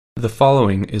The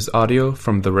following is audio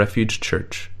from the Refuge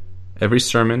Church. Every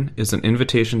sermon is an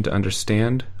invitation to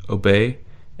understand, obey,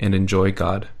 and enjoy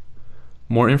God.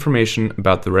 More information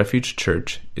about the Refuge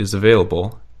Church is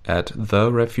available at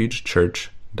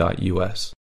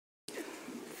therefugechurch.us.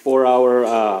 For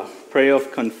our prayer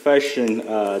of confession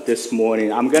this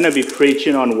morning, I'm going to be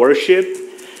preaching on worship.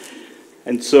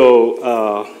 And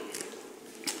so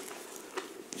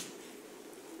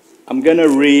I'm going to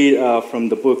read from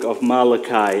the book of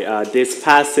Malachi. This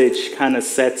passage kind of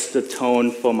sets the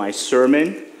tone for my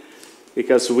sermon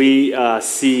because we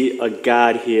see a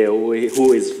God here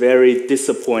who is very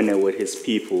disappointed with his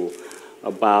people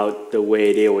about the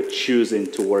way they were choosing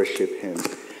to worship him.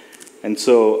 And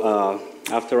so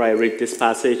after I read this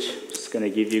passage, I'm just going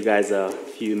to give you guys a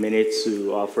few minutes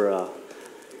to offer a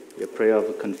prayer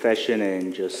of confession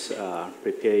and just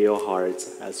prepare your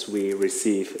hearts as we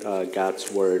receive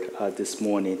God's word this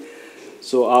morning.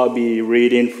 So I'll be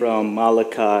reading from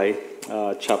Malachi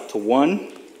chapter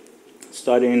 1,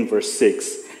 starting in verse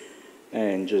 6.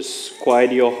 And just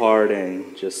quiet your heart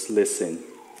and just listen.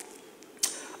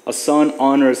 A son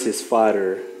honors his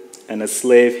father, and a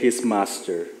slave his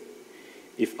master.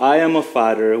 If I am a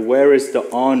father, where is the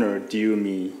honor due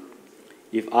me?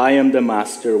 If I am the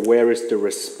master, where is the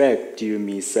respect due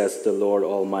me, says the Lord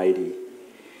Almighty.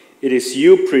 It is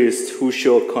you, priests, who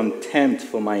show contempt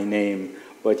for my name.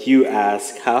 But you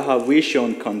ask, how have we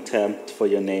shown contempt for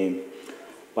your name?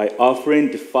 By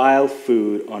offering defiled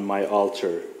food on my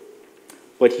altar.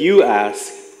 But you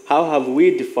ask, how have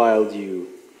we defiled you?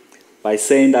 By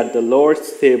saying that the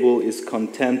Lord's table is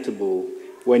contemptible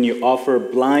when you offer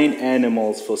blind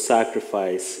animals for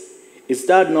sacrifice. Is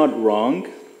that not wrong?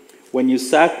 When you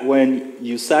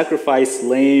sacrifice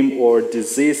lame or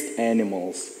diseased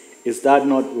animals, is that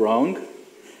not wrong?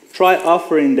 Try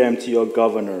offering them to your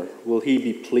governor. Will he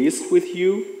be pleased with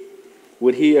you?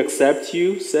 Would he accept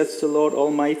you, says the Lord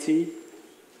Almighty?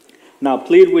 Now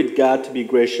plead with God to be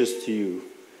gracious to you.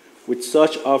 With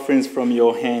such offerings from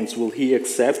your hands, will he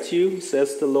accept you,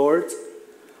 says the Lord?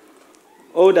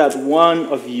 Oh, that one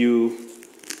of you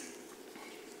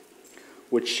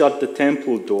would shut the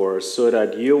temple doors so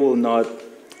that you will not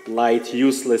light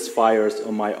useless fires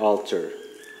on my altar.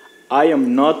 I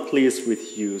am not pleased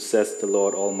with you, says the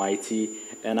Lord Almighty,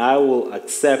 and I will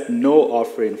accept no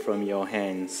offering from your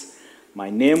hands. My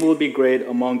name will be great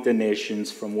among the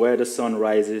nations, from where the sun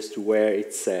rises to where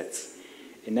it sets.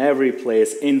 In every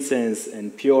place, incense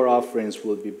and pure offerings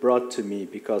will be brought to me,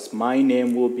 because my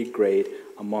name will be great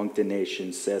among the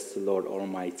nations, says the Lord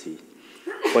Almighty.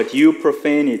 But you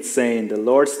profane it, saying, the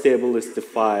Lord's table is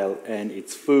defiled, and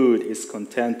its food is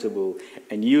contemptible.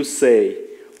 And you say,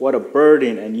 what a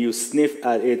burden, and you sniff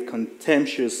at it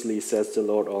contemptuously, says the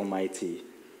Lord Almighty.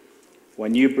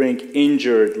 When you bring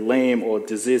injured, lame, or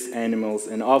diseased animals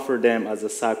and offer them as a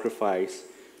sacrifice,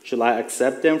 shall I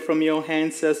accept them from your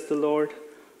hand, says the Lord?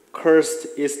 Cursed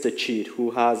is the cheat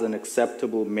who has an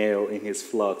acceptable male in his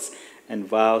flocks and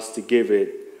vows to give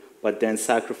it, but then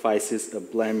sacrifices a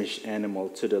blemished animal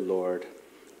to the Lord.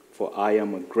 For I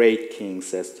am a great king,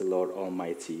 says the Lord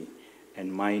Almighty,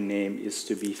 and my name is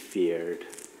to be feared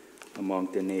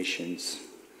among the nations.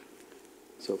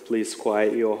 So please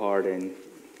quiet your heart and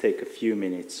take a few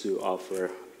minutes to offer a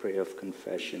prayer of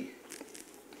confession.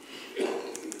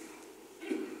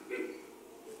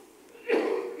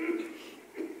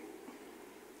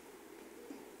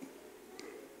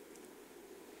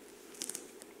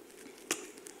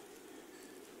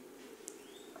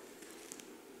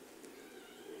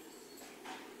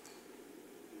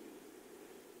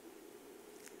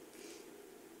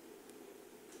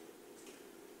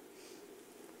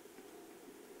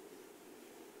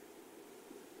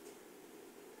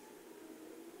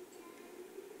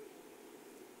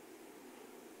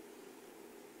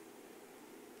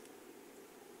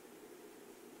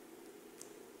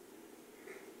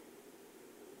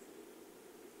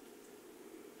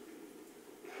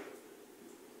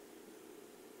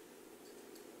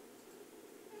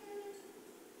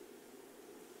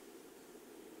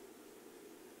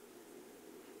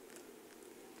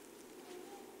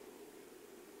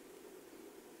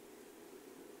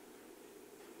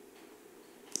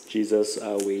 Jesus,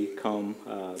 we come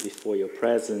before your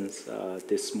presence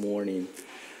this morning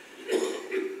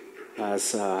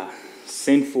as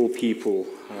sinful people.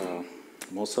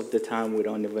 Most of the time we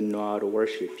don't even know how to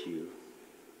worship you.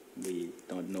 We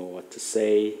don't know what to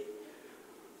say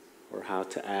or how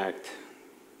to act.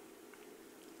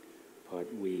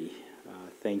 But we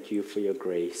thank you for your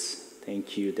grace.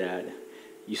 Thank you that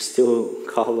you still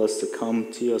call us to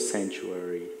come to your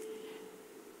sanctuary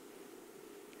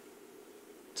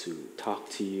to talk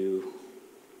to you,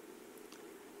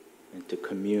 and to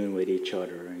commune with each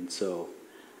other. And so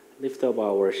lift up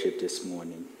our worship this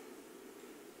morning.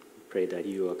 I pray that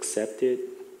you accept it.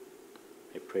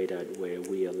 I pray that where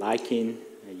we are lacking,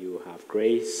 that you will have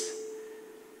grace.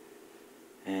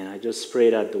 And I just pray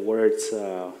that the words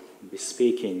we'll be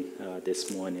speaking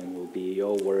this morning will be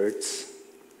your words.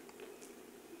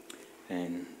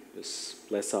 And just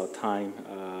bless our time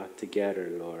together,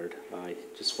 Lord. I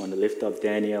just want to lift up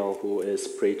Daniel, who is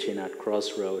preaching at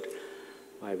Crossroad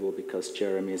Bible because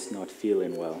Jeremy is not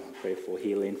feeling well. Pray for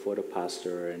healing for the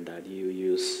pastor and that you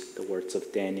use the words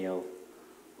of Daniel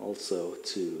also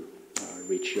to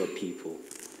reach your people.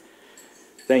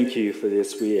 Thank you for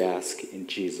this, we ask in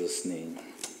Jesus' name.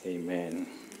 Amen.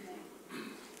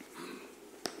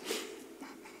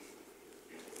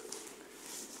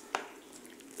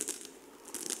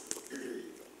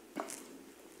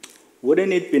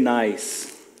 Wouldn't it be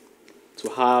nice to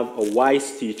have a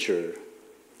wise teacher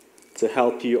to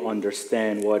help you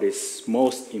understand what is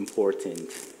most important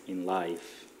in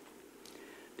life?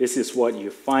 This is what you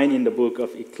find in the book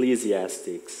of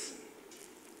Ecclesiastes.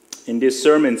 In this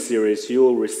sermon series, you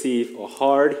will receive a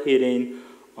hard-hitting,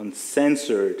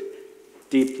 uncensored,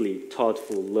 deeply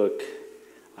thoughtful look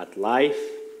at life,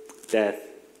 death,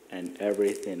 and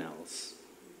everything else.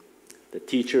 The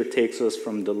teacher takes us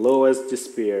from the lowest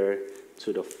despair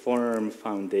to the firm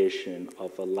foundation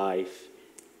of a life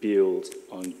built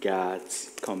on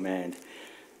God's command.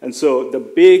 And so the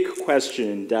big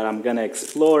question that I'll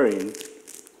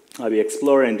be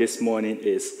exploring this morning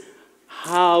is,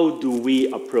 how do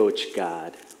we approach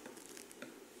God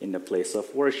in the place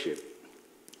of worship?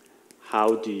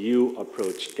 How do you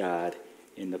approach God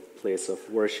in the place of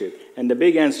worship? And the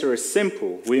big answer is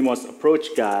simple. We must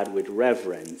approach God with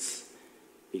reverence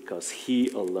because He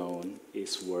alone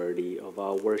is worthy of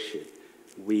our worship.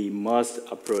 We must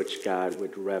approach God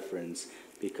with reverence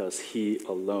because He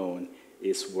alone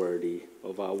is worthy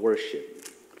of our worship.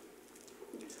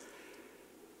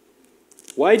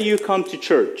 Why do you come to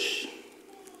church?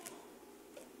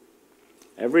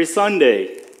 Every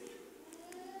Sunday,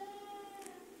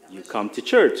 you come to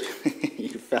church. You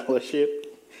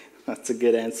fellowship. That's a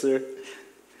good answer.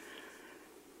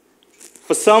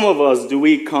 For some of us, do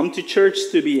we come to church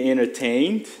to be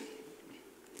entertained?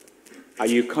 Are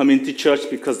you coming to church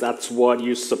because that's what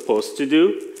you're supposed to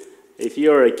do? If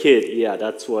you're a kid, yeah,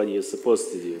 that's what you're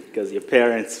supposed to do because your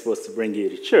parents are supposed to bring you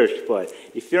to church. But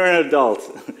if you're an adult,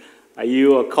 are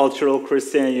you a cultural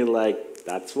Christian? You're like,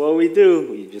 that's what we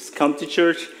do. We just come to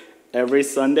church every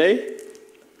Sunday.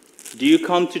 Do you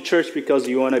come to church because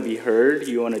you want to be heard?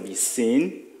 You want to be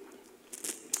seen?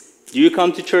 Do you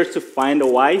come to church to find a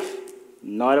wife?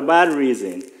 Not a bad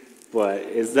reason, but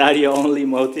is that your only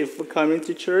motive for coming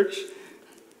to church?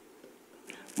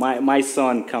 My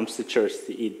son comes to church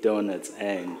to eat donuts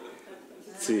and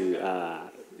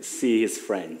to see his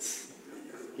friends.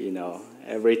 You know,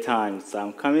 every time. So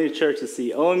I'm coming to church to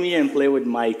see Omi and play with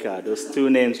Micah. Those two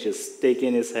names just stick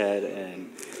in his head. And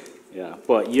yeah,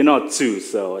 but you're not two,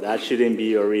 so that shouldn't be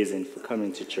your reason for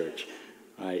coming to church,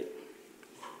 right?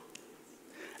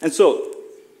 And so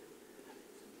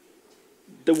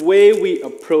the way we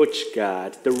approach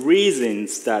God, the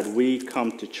reasons that we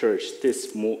come to church,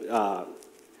 the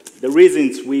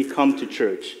reasons we come to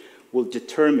church will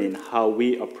determine how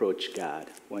we approach God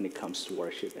when it comes to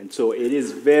worship. And so it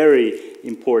is very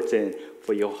important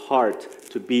for your heart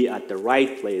to be at the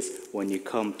right place when you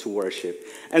come to worship.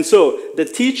 And so the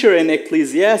teacher in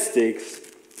Ecclesiastes,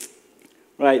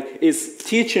 right, is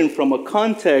teaching from a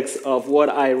context of what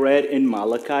I read in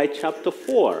Malachi chapter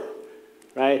 4.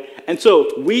 Right? And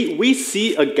so we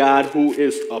see a God who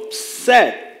is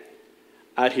upset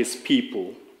at his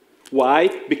people. Why?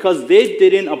 Because they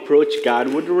didn't approach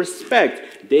God with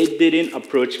respect. They didn't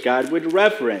approach God with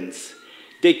reverence.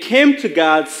 They came to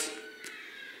God's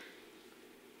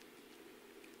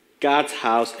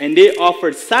house and they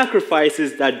offered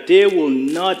sacrifices that they will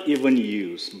not even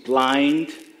use.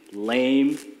 Blind,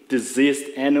 lame, diseased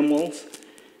animals.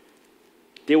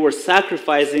 They were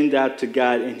sacrificing that to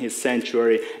God in his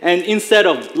sanctuary. And instead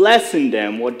of blessing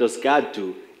them, what does God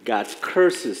do? God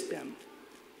curses them.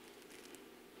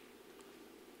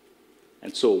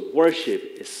 And so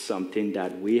worship is something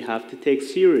that we have to take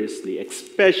seriously,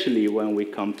 especially when we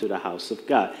come to the house of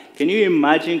God. Can you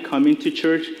imagine coming to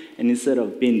church and instead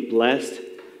of being blessed,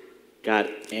 God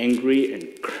angry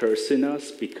and cursing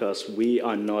us because we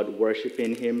are not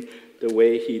worshiping him the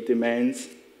way he demands?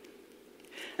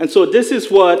 And so this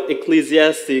is what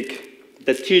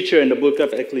the teacher in the book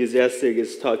of Ecclesiastes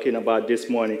is talking about this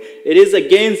morning. It is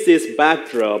against this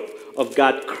backdrop of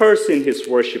God cursing his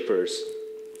worshipers.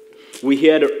 We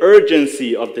hear the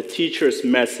urgency of the teacher's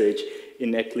message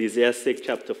in Ecclesiastes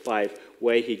chapter 5,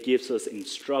 where he gives us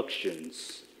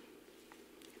instructions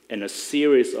and a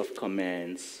series of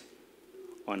commands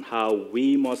on how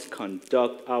we must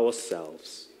conduct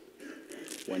ourselves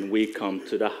when we come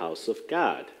to the house of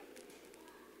God.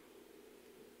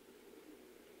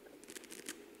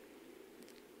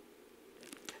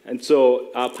 And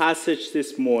so our passage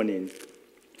this morning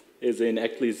is in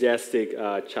Ecclesiastes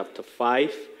chapter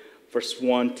 5, verse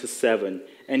 1 to 7.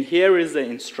 And here is the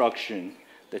instruction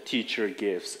the teacher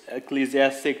gives.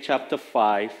 Ecclesiastes chapter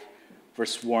 5,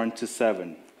 verse 1 to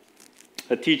 7.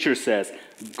 The teacher says,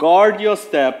 "Guard your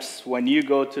steps when you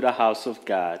go to the house of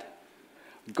God.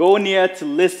 Go near to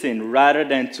listen rather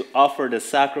than to offer the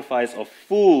sacrifice of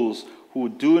fools who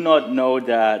do not know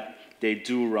that they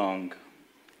do wrong.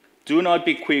 Do not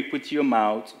be quick with your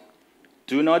mouth.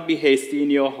 Do not be hasty in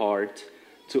your heart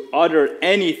to utter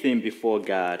anything before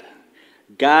God.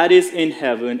 God is in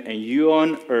heaven and you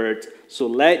on earth, so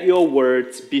let your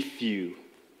words be few.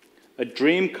 A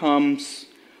dream comes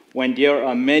when there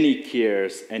are many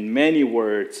cares, and many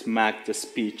words mark the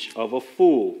speech of a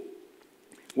fool.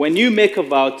 When you make a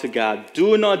vow to God,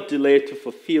 do not delay to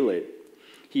fulfill it.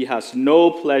 He has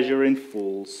no pleasure in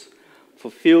fools.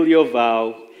 Fulfill your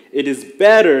vow. It is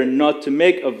better not to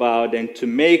make a vow than to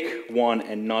make one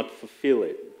and not fulfill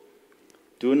it.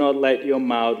 Do not let your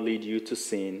mouth lead you to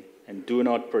sin, and do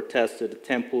not protest to the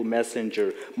temple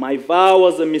messenger, 'My vow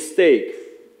was a mistake.'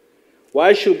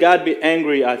 Why should God be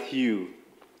angry at you,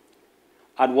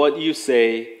 at what you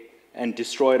say, and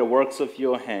destroy the works of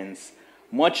your hands?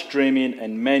 Much dreaming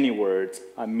and many words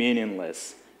are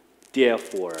meaningless.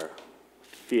 Therefore,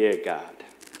 fear God."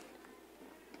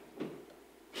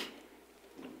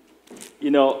 You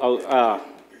know, I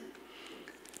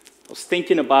was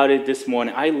thinking about it this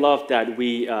morning. I love that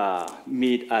we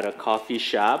meet at a coffee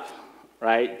shop,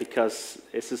 right? Because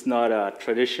this is not a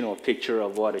traditional picture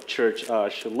of what a church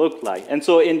should look like. And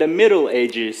so in the Middle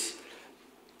Ages,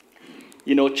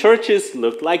 you know, churches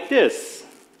looked like this,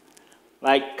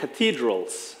 like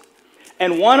cathedrals.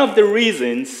 And one of the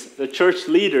reasons the church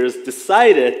leaders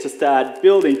decided to start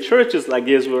building churches like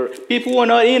this were people were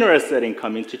not interested in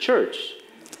coming to church.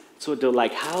 So they're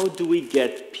like, how do we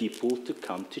get people to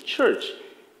come to church?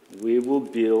 We will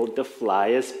build the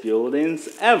flyest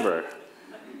buildings ever,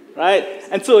 right?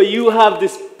 And so you have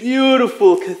these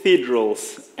beautiful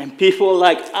cathedrals, and people are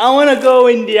like, I want to go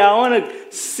in there, I want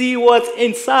to see what's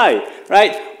inside,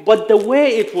 right? But the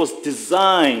way it was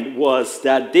designed was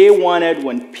that they wanted,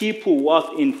 when people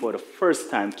walked in for the first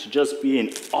time, to just be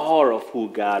in awe of who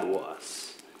God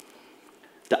was.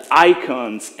 The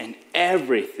icons and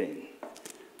everything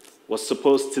was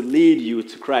supposed to lead you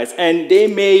to Christ. And they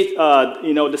made,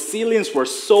 the ceilings were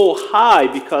so high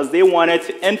because they wanted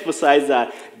to emphasize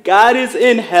that God is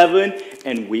in heaven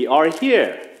and we are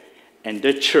here. And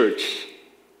the church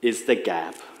is the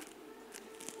gap.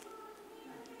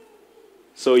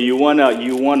 So you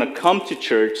wanna come to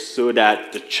church so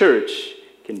that the church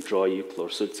can draw you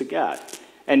closer to God.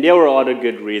 And there were other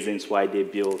good reasons why they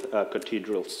built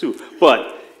cathedrals too.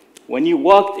 But when you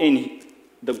walked in,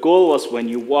 the goal was when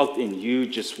you walked in, you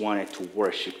just wanted to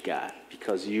worship God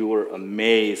because you were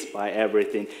amazed by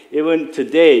everything. Even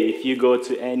today, if you go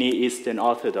to any Eastern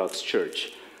Orthodox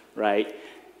church, right,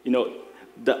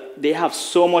 they have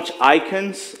so much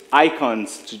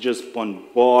icons to just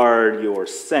bombard your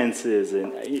senses,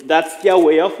 and that's their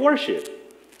way of worship.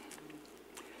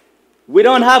 We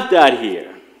don't have that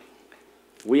here.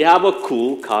 We have a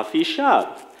cool coffee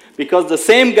shop because the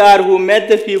same God who met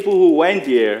the people who went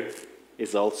there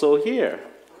is also here.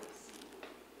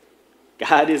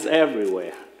 God is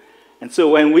everywhere. And so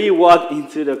when we walk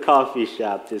into the coffee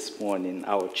shop this morning,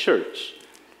 our church,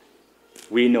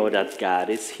 we know that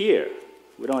God is here.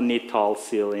 We don't need tall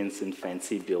ceilings and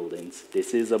fancy buildings.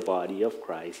 This is a body of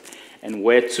Christ. And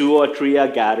where 2 or 3 are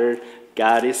gathered,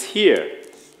 God is here.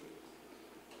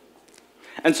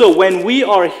 And so when we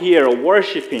are here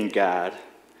worshiping God,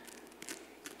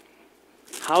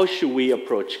 how should we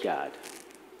approach God?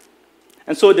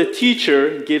 And so the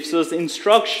teacher gives us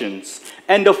instructions.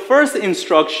 And the first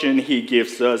instruction he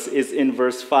gives us is in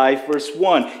verse 5, verse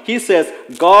 1. He says,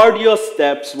 guard your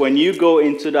steps when you go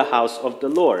into the house of the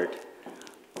Lord.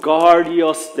 Guard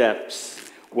your steps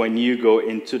when you go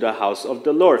into the house of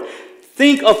the Lord.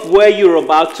 Think of where you're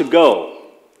about to go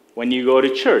when you go to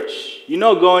church. You're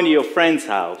not going to your friend's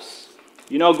house.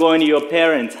 You're not going to your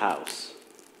parents' house.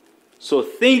 So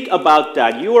think about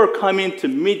that. You are coming to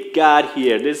meet God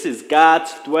here. This is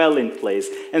God's dwelling place.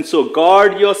 And so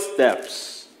guard your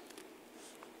steps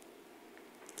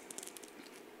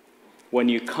when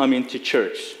you come into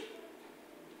church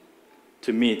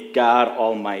to meet God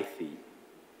Almighty.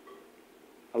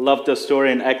 I love the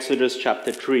story in Exodus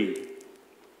chapter 3.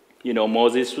 You know,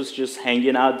 Moses was just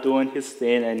hanging out doing his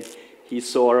thing, and he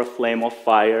saw a flame of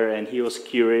fire, and he was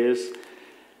curious.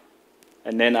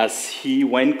 And then as he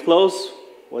went close,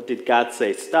 what did God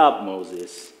say? Stop,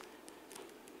 Moses.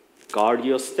 Guard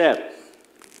your step.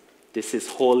 This is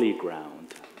holy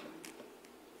ground.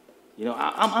 You know,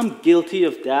 I'm guilty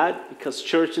of that because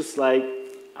church is like,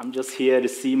 I'm just here to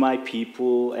see my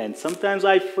people, and sometimes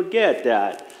I forget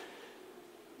that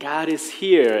God is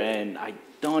here, and I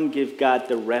don't give God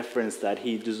the reference that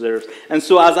he deserves. And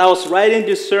so as I was writing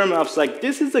this sermon, I was like,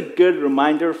 this is a good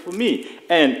reminder for me.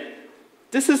 And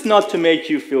this is not to make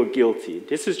you feel guilty.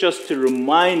 This is just to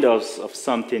remind us of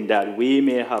something that we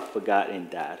may have forgotten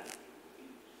that.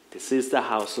 This is the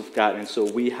house of God, and so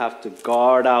we have to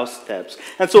guard our steps.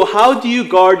 And so how do you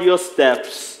guard your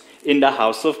steps in the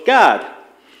house of God?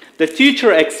 The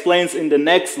teacher explains in the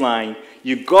next line,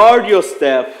 you guard your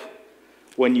step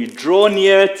when you draw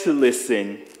near to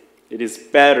listen. It is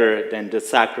better than the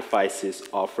sacrifices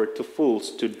offered to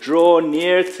fools. To draw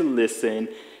near to listen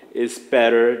is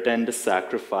better than the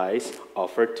sacrifice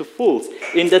offered to fools.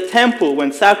 In the temple,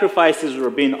 when sacrifices were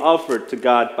being offered to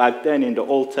God back then in the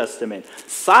Old Testament,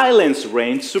 silence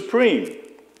reigned supreme,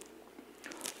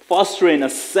 fostering a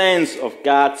sense of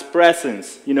God's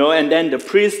presence, and then the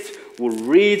priest would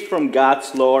read from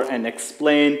God's law and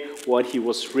explain what he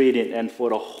was reading, and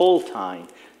for the whole time,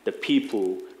 the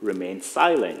people remained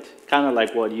silent, kind of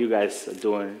like what you guys are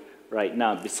doing right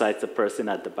now, besides the person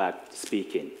at the back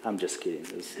speaking. I'm just kidding.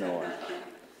 There's no one.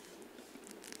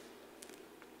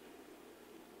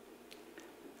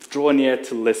 Draw near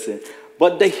to listen.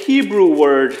 But the Hebrew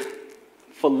word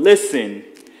for listen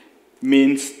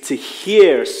means to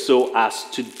hear so as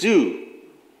to do.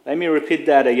 Let me repeat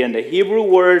that again. The Hebrew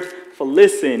word for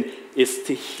listen is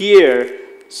to hear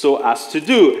so as to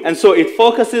do. And so it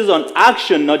focuses on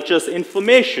action, not just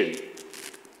information.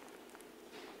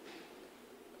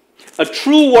 A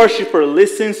true worshiper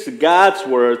listens to God's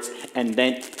words and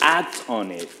then acts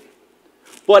on it.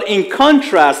 But in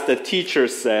contrast, the teacher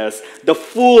says, the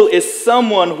fool is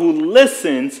someone who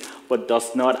listens but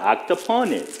does not act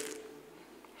upon it.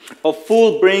 A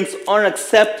fool brings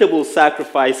unacceptable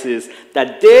sacrifices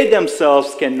that they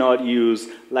themselves cannot use,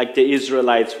 like the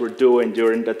Israelites were doing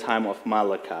during the time of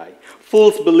Malachi.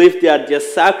 Fools believe that their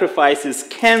sacrifices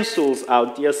cancels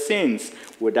out their sins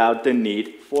without the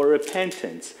need for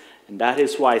repentance. And that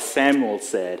is why Samuel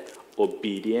said,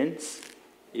 obedience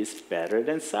is better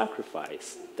than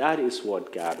sacrifice. That is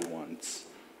what God wants.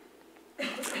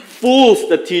 Fools,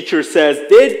 the teacher says,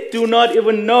 they do not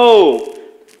even know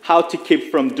how to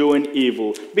keep from doing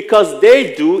evil because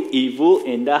they do evil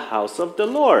in the house of the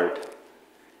Lord.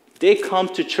 They come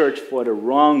to church for the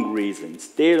wrong reasons.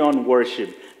 They don't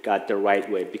worship God the right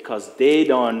way because they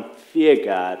don't fear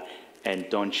God and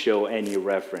don't show any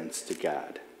reverence to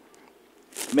God.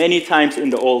 Many times in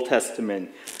the Old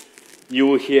Testament, you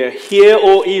will hear, "Hear,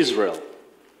 O Israel.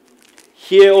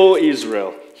 Hear, O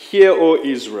Israel. Hear, O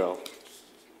Israel."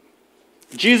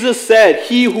 Jesus said,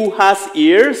 "He who has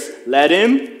ears, let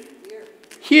him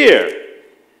hear."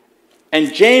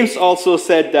 And James also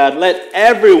said that, "Let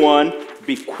everyone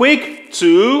be quick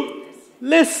to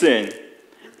listen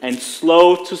and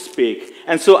slow to speak."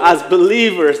 And so as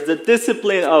believers, the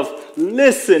discipline of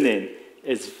listening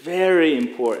is very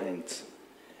important,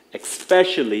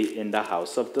 especially in the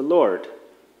house of the Lord.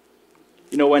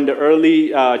 When the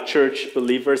early church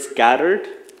believers gathered,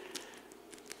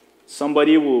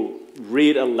 somebody will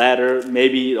read a letter,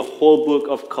 maybe the whole book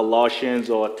of Colossians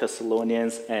or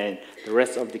Thessalonians, and the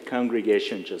rest of the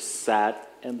congregation just sat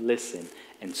and listened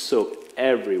and soaked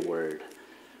every word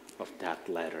of that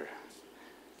letter.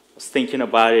 I was thinking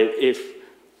about it. If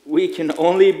we can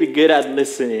only be good at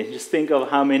listening, just think of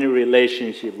how many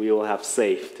relationships we will have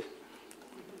saved.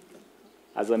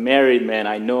 As a married man,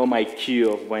 I know my cue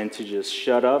of when to just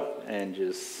shut up and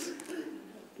just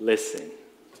listen.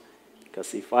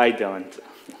 Because if I don't,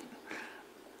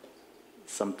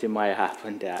 something might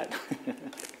happen that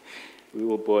we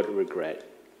will both regret.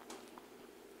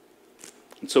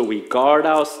 And so we guard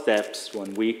our steps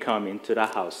when we come into the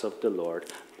house of the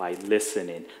Lord by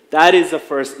listening. That is the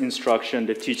first instruction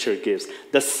the teacher gives.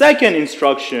 The second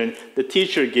instruction the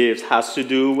teacher gives has to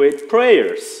do with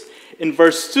prayers. In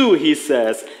verse 2, he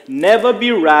says, "Never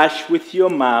be rash with your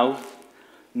mouth,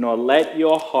 nor let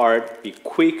your heart be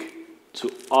quick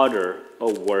to utter a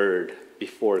word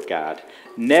before God."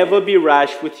 Never be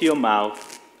rash with your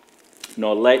mouth,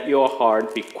 nor let your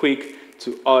heart be quick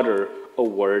to utter a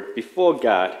word before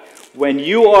God. When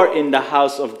you are in the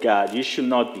house of God, you should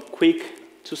not be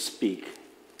quick to speak.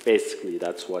 Basically,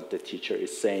 that's what the teacher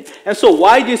is saying. And so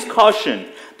why this caution?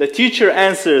 The teacher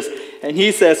answers, and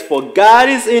he says, "For God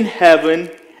is in heaven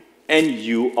and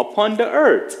you upon the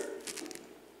earth."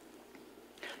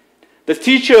 The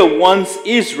teacher wants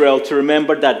Israel to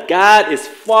remember that God is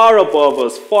far above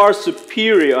us, far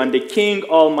superior, and the King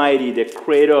Almighty, the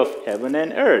creator of heaven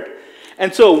and earth.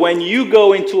 And so when you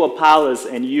go into a palace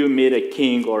and you meet a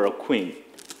king or a queen,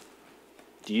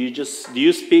 do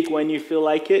you speak when you feel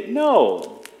like it?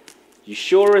 No. You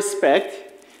show respect,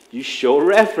 you show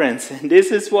reverence, and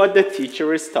this is what the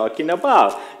teacher is talking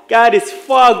about. God is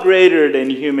far greater than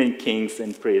human kings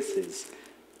and princes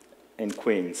and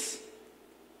queens.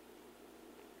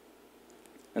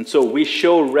 And so we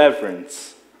show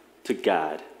reverence to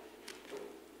God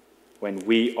when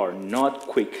we are not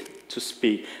quick to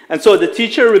speak. And so the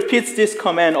teacher repeats this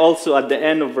command also at the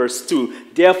end of verse 2.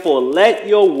 "Therefore, let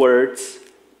your words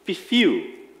be few."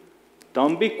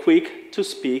 Don't be quick to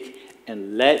speak,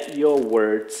 and let your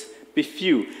words be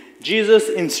few. Jesus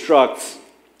instructs,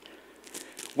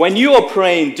 "When you are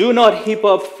praying, do not heap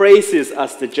up phrases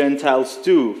as the Gentiles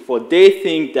do, for they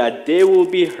think that they will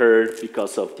be heard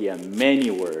because of their many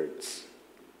words.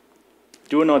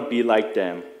 Do not be like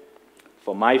them,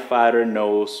 for my Father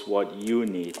knows what you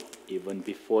need even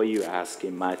before you ask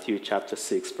him." Matthew chapter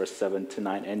 6, verse 7 to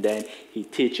 9. And then he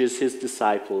teaches his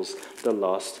disciples the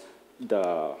Lord's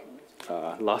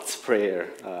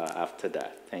Prayer after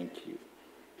that. Thank you.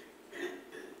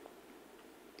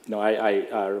 No,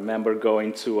 I remember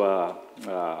going to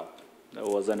it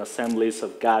was an Assemblies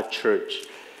of God church,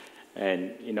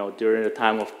 and during the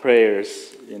time of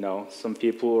prayers, some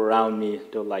people around me,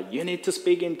 they're like, "You need to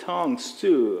speak in tongues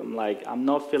too." I'm like, "I'm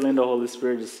not feeling the Holy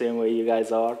Spirit the same way you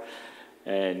guys are,"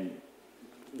 and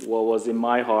what was in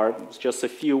my heart was just a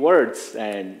few words,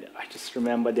 and I just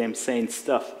remember them saying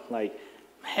stuff like,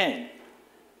 "Man,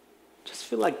 just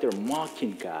feel like they're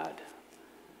mocking God."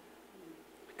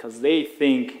 Because they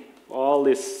think all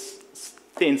these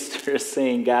things they're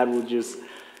saying, God will just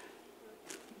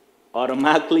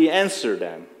automatically answer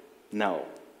them. No,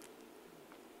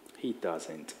 he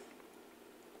doesn't.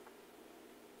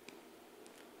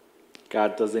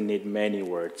 God doesn't need many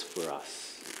words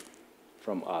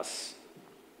from us.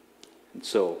 And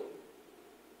so,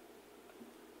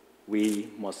 we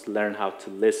must learn how to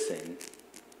listen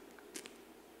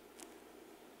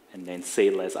and then say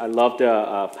less. I love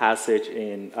the passage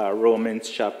in Romans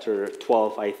chapter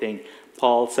 12, I think.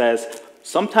 Paul says,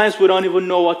 sometimes we don't even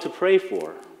know what to pray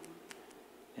for.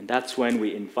 And that's when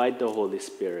we invite the Holy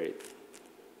Spirit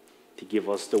to give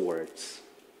us the words.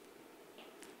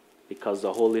 Because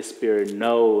the Holy Spirit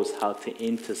knows how to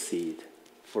intercede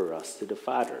for us to the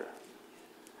Father.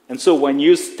 And so when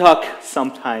you're stuck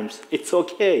sometimes, it's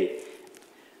okay.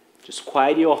 Just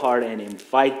quiet your heart and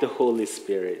invite the Holy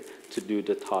Spirit to do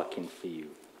the talking for you.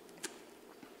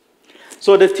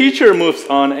 So the teacher moves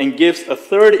on and gives a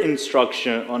third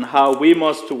instruction on how we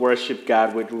must worship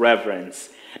God with reverence.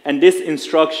 And these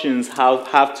instructions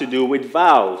have to do with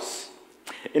vows.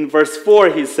 In verse 4,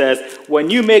 he says, "When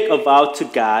you make a vow to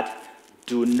God,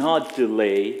 do not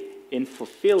delay in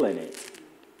fulfilling it."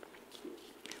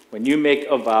 When you make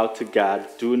a vow to God,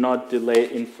 do not delay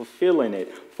in fulfilling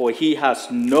it, for he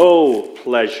has no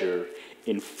pleasure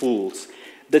in fools.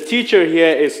 The teacher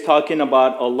here is talking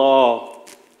about a law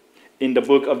in the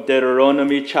book of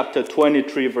Deuteronomy chapter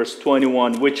 23, verse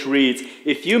 21, which reads,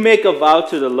 "If you make a vow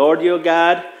to the Lord your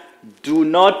God, do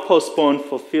not postpone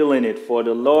fulfilling it, for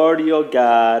the Lord your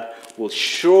God will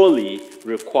surely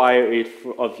require it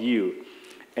of you,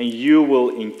 and you will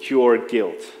incur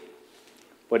guilt.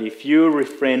 But if you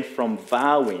refrain from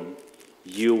vowing,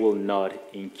 you will not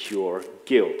incur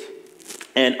guilt."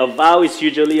 And a vow is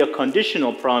usually a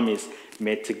conditional promise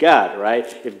made to God, right?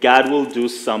 If God will do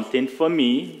something for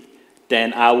me,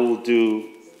 then I will do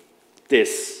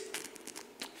this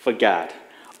for God.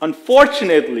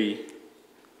 Unfortunately,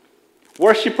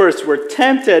 worshippers were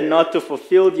tempted not to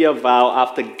fulfill their vow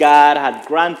after God had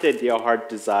granted their heart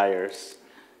desires.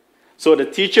 So the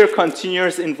teacher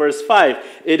continues in verse 5,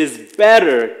 "It is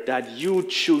better that you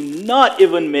should not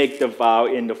even make the vow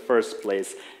in the first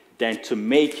place than to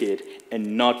make it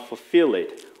and not fulfill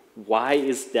it." Why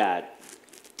is that?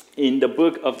 In the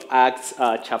book of Acts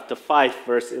chapter 5,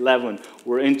 verse 11,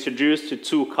 we're introduced to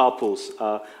two couples,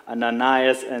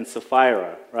 Ananias and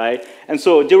Sapphira, right? And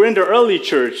so during the early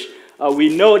church, we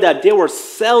know that they were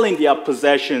selling their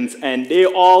possessions, and they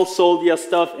all sold their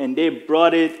stuff, and they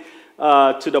brought it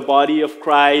to the body of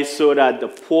Christ so that the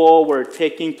poor were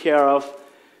taken care of.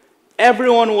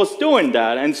 Everyone was doing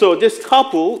that. And so this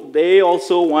couple, they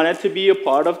also wanted to be a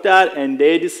part of that, and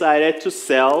they decided to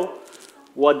sell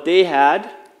what they had,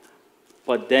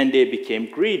 but then they became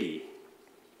greedy.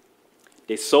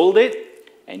 They sold it,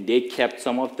 and they kept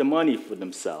some of the money for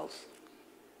themselves.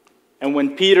 And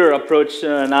when Peter approached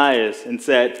Ananias and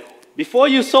said, "Before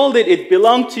you sold it, it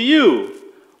belonged to you.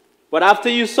 But after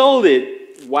you sold it,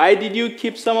 why did you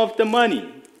keep some of the money?"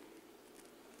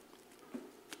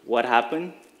 What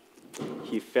happened?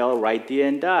 He fell right there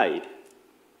and died.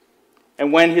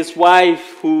 And when his wife,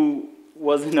 who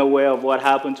wasn't aware of what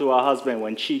happened to her husband,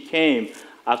 when she came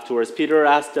afterwards, Peter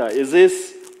asked her, "Is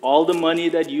this all the money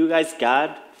that you guys got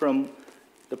from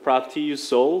the property you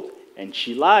sold?" And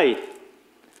she lied.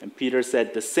 And Peter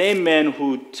said, "The same man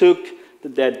who took the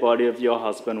dead body of your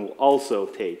husband will also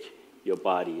take your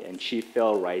body." And she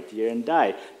fell right there and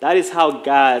died. That is how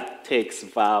God takes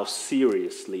vows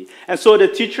seriously. And so the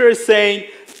teacher is saying,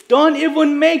 don't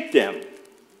even make them.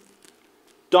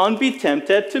 Don't be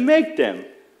tempted to make them.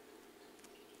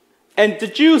 And the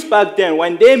Jews back then,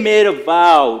 when they made a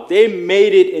vow, they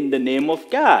made it in the name of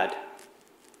God.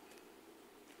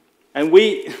 And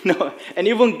and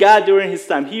even God during his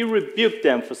time, he rebuked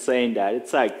them for saying that.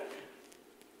 It's like,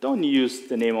 don't use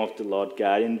the name of the Lord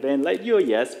God in vain. Let your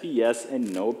yes be yes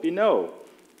and no be no.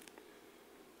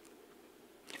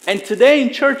 And today in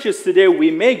churches today,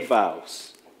 we make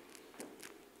vows.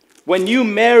 When you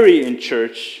marry in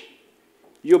church,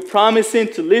 you're promising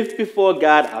to live before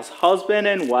God as husband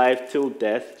and wife till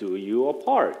death do you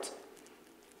apart.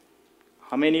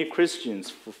 How many Christians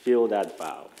fulfill that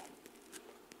vow?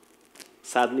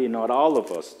 Sadly, not all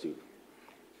of us do.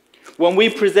 When we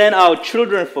present our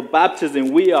children for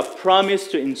baptism, we are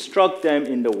promised to instruct them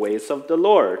in the ways of the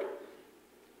Lord.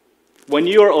 When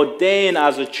you are ordained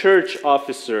as a church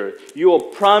officer, you are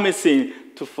promising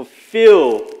to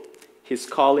fulfill his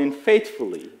calling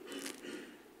faithfully.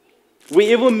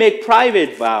 We even make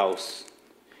private vows.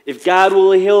 If God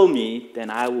will heal me, then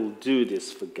I will do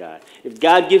this for God. If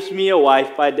God gives me a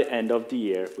wife by the end of the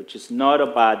year, which is not a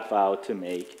bad vow to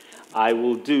make, I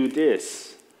will do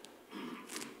this.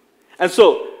 And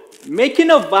so, making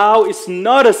a vow is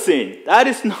not a sin. That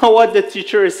is not what the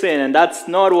teacher is saying, and that's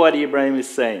not what Ibrahim is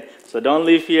saying. So don't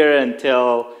leave here and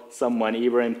tell someone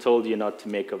Ibrahim told you not to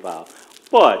make a vow.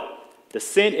 But the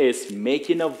sin is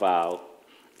making a vow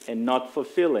and not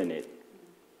fulfilling it,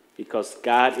 because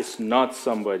God is not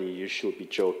somebody you should be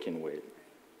joking with.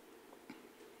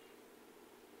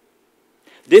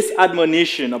 This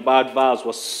admonition about vows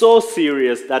was so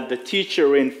serious that the teacher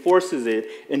reinforces it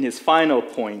in his final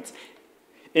point.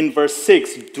 In verse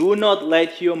 6, do not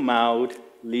let your mouth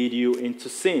lead you into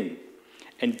sin,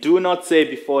 and do not say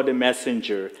before the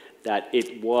messenger that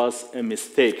it was a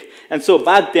mistake. And so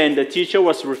back then, the teacher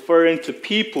was referring to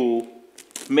people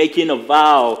making a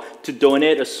vow to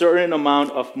donate a certain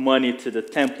amount of money to the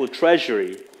temple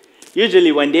treasury.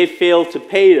 Usually when they fail to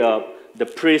pay it up, the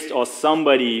priest or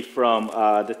somebody from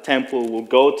the temple will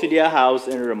go to their house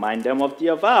and remind them of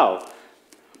their vow.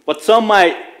 But some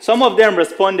of them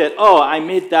responded, "Oh, I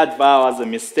made that vow as a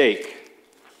mistake."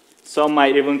 Some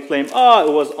might even claim, "Oh,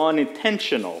 it was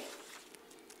unintentional."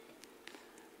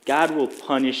 God will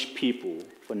punish people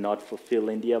for not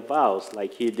fulfilling their vows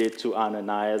like he did to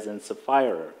Ananias and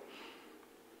Sapphira.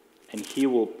 And he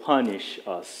will punish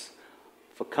us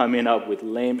for coming up with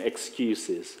lame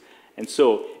excuses. And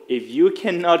so, if you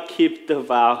cannot keep the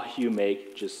vow you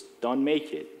make, just don't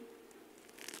make it.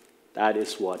 That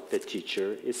is what the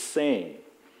teacher is saying.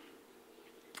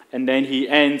 And then he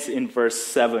ends in verse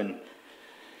 7.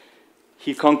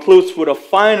 He concludes with a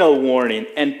final warning,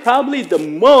 and probably the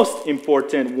most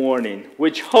important warning,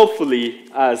 which hopefully,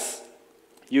 as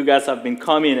you guys have been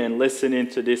coming and listening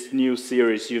to this new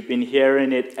series, you've been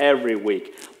hearing it every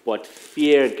week. But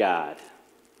fear God.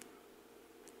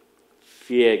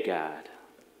 Fear God.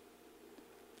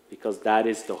 Because that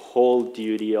is the whole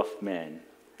duty of man.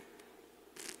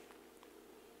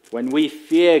 When we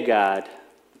fear God,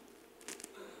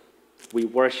 we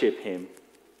worship him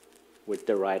with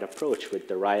the right approach, with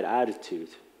the right attitude.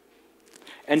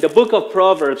 And the book of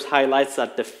Proverbs highlights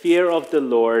that the fear of the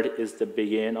Lord is the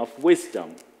beginning of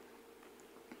wisdom.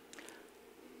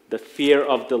 The fear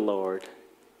of the Lord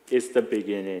is the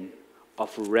beginning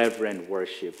of reverent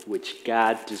worship, which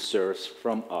God deserves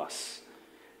from us.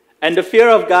 And the fear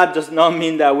of God does not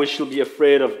mean that we should be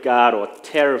afraid of God or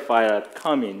terrified at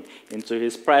coming into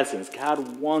his presence.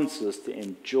 God wants us to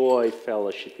enjoy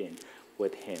fellowshipping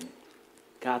with him.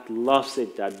 God loves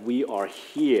it that we are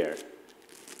here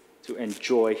to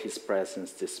enjoy his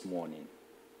presence this morning.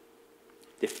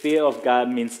 The fear of God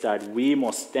means that we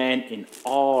must stand in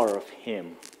awe of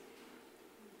him,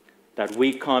 that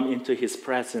we come into his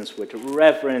presence with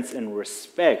reverence and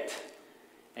respect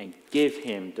and give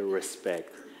him the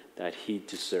respect that he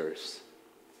deserves.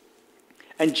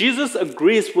 And Jesus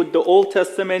agrees with the Old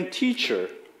Testament teacher.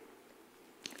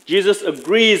 Jesus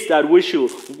agrees that we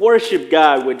should worship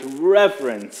God with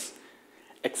reverence,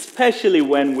 especially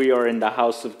when we are in the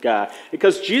house of God.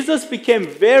 Because Jesus became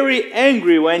very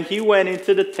angry when he went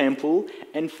into the temple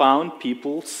and found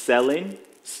people selling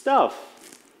stuff.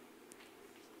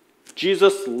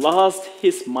 Jesus lost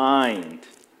his mind.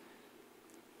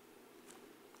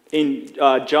 In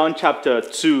John chapter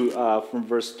 2, from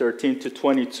verse 13 to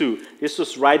 22, this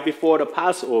was right before the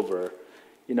Passover.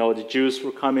 You know, the Jews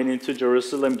were coming into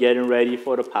Jerusalem, getting ready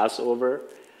for the Passover.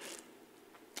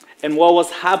 And what was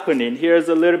happening, here's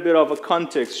a little bit of a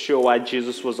context to show why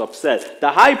Jesus was upset.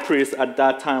 The high priest at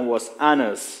that time was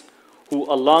Annas, who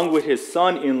along with his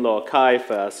son-in-law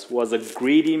Caiaphas was a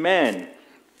greedy man.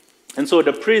 And so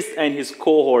the priest and his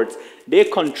cohorts, they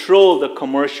control the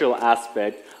commercial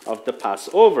aspect of the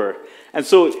Passover. And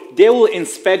so they will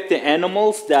inspect the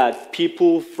animals that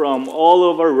people from all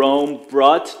over Rome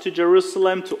brought to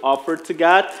Jerusalem to offer to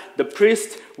God. The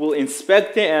priest will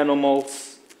inspect the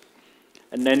animals,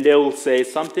 and then they will say,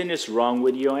 something is wrong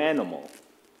with your animal.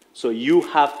 So you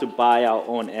have to buy our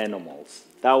own animals.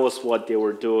 That was what they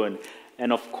were doing.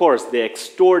 And of course, they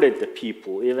extorted the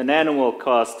people. If an animal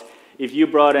cost, if you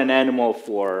brought an animal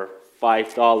for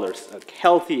 $5, a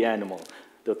healthy animal,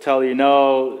 they'll tell you,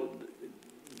 no,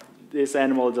 this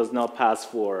animal does not pass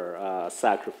for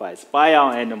sacrifice. Buy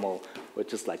our animal,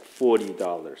 which is like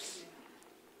 $40.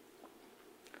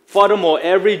 Furthermore,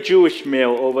 every Jewish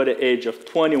male over the age of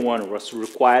 21 was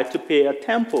required to pay a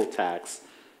temple tax.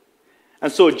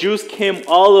 And so Jews came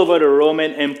all over the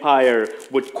Roman Empire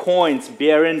with coins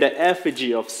bearing the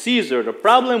effigy of Caesar. The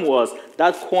problem was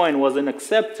that coin wasn't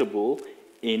acceptable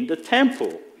in the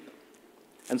temple.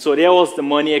 And so there was the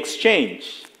money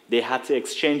exchange. They had to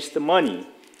exchange the money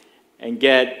and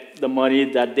get the money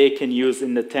that they can use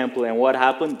in the temple. And what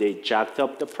happened? They jacked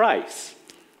up the price.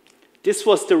 This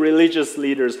was the religious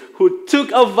leaders who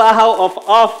took a vow of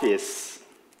office.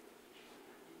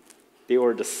 They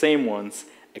were the same ones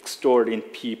extorting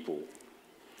people.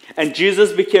 And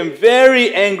Jesus became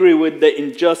very angry with the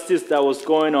injustice that was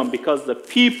going on because the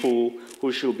people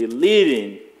who should be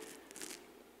leading,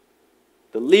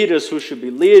 the leaders who should be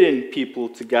leading people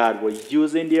to God were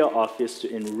using their office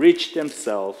to enrich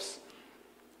themselves,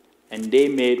 and they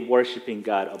made worshiping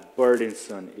God a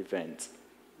burdensome event.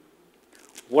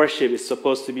 Worship is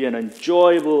supposed to be an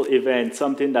enjoyable event,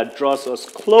 something that draws us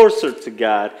closer to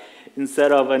God,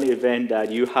 instead of an event that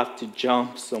you have to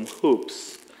jump some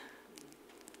hoops,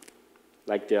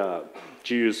 like the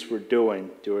Jews were doing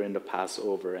during the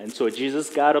Passover. And so Jesus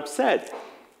got upset.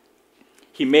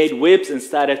 He made whips and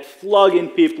started flogging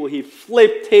people. He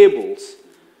flipped tables.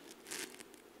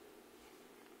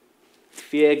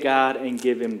 Fear God and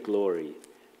give him glory.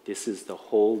 This is the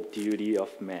whole duty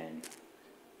of man.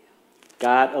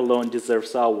 God alone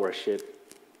deserves our worship.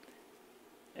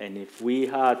 And if we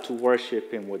are to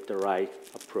worship him with the right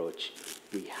approach,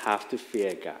 we have to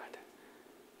fear God.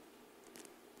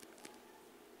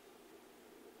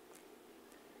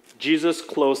 Jesus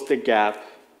closed the gap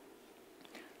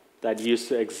that used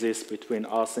to exist between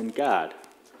us and God.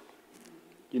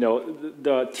 You know,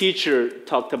 the teacher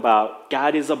talked about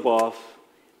God is above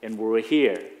and we're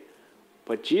here.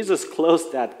 But Jesus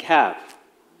closed that gap.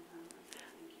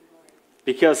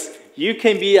 Because you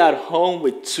can be at home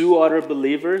with two other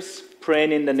believers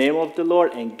praying in the name of the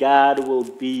Lord, and God will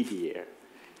be there.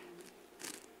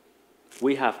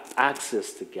 We have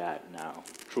access to God now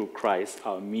through Christ,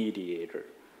 our mediator.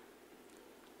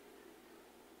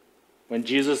 When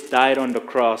Jesus died on the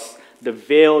cross, the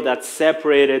veil that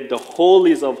separated the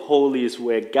holies of holies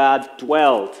where God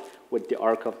dwelt with the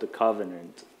Ark of the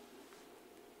Covenant,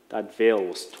 that veil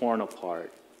was torn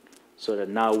apart, so that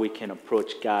now we can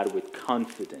approach God with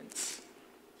confidence.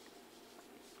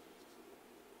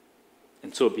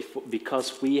 And so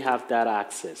because we have that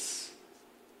access,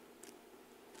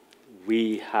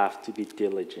 we have to be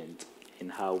diligent in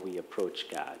how we approach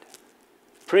God.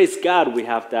 Praise God we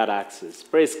have that access.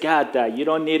 Praise God that you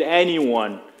don't need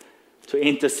anyone to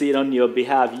intercede on your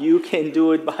behalf. You can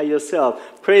do it by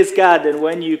yourself. Praise God that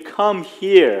when you come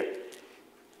here,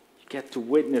 you get to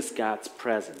witness God's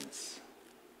presence.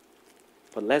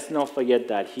 But let's not forget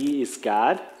that he is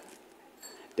God,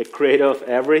 the creator of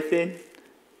everything.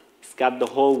 He's got the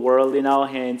whole world in our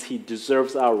hands. He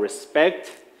deserves our respect.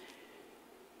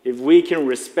 If we can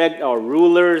respect our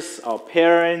rulers, our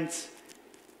parents,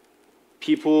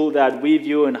 people that we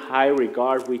view in high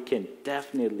regard, we can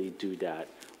definitely do that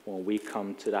when we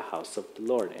come to the house of the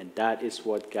Lord. And that is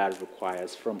what God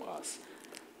requires from us.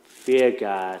 Fear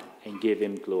God and give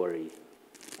him glory.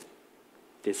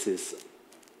 This is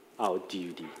our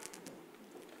duty.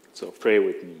 So pray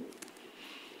with me.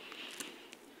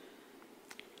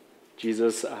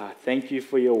 Jesus, thank you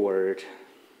for your word.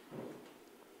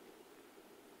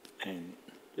 And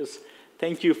just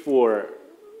thank you for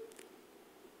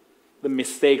the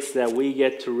mistakes that we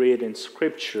get to read in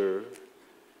Scripture,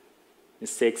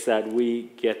 mistakes that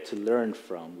we get to learn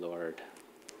from, Lord.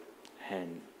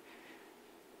 And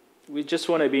we just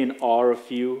want to be in awe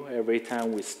of you every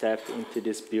time we step into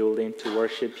this building to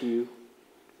worship you.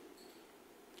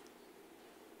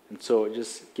 And so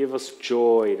just give us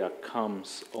joy that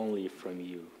comes only from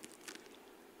you.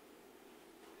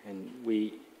 And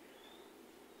we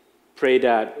pray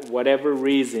that whatever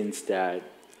reasons that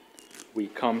we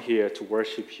come here to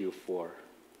worship you for,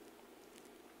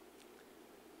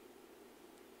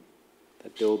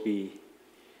 that there will be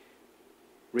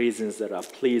reasons that are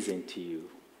pleasing to you.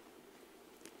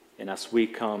 And as we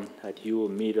come, that you will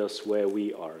meet us where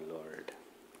we are, Lord.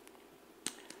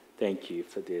 Thank you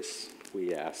for this,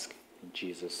 we ask in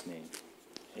Jesus' name.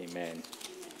 Amen.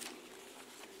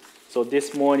 So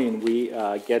this morning we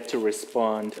get to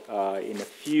respond in a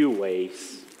few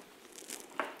ways.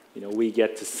 You know, we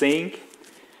get to sing,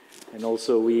 and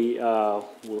also we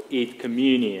will eat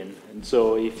communion. And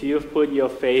so if you've put your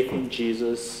faith in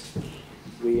Jesus,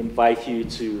 we invite you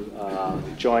to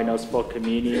join us for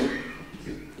communion.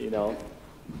 You know,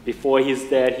 before his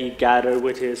death, he gathered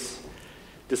with his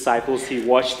disciples. He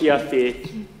washed their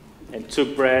feet and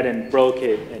took bread and broke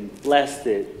it and blessed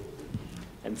it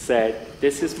and said,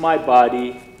 "This is my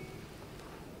body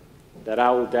that I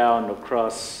will die on the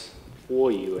cross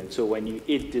for you. And so when you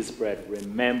eat this bread,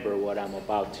 remember what I'm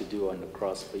about to do on the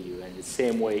cross for you." And the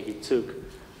same way, he took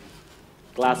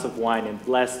a glass of wine and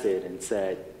blessed it and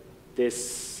said, "This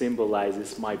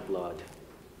symbolizes my blood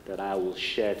that I will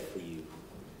shed for you.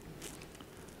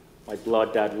 My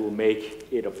blood that will make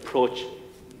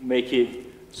it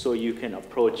so you can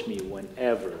approach me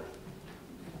whenever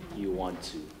you want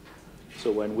to."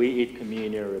 So when we eat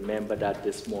communion, remember that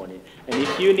this morning. And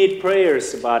if you need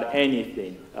prayers about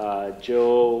anything,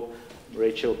 Joe,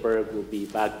 Rachel Berg will be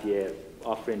back there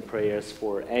offering prayers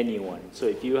for anyone. So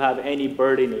if you have any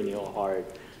burden in your heart,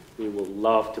 we will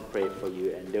love to pray for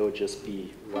you, and they'll just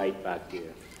be right back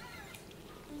there.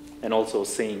 And also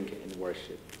sing and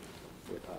worship with us.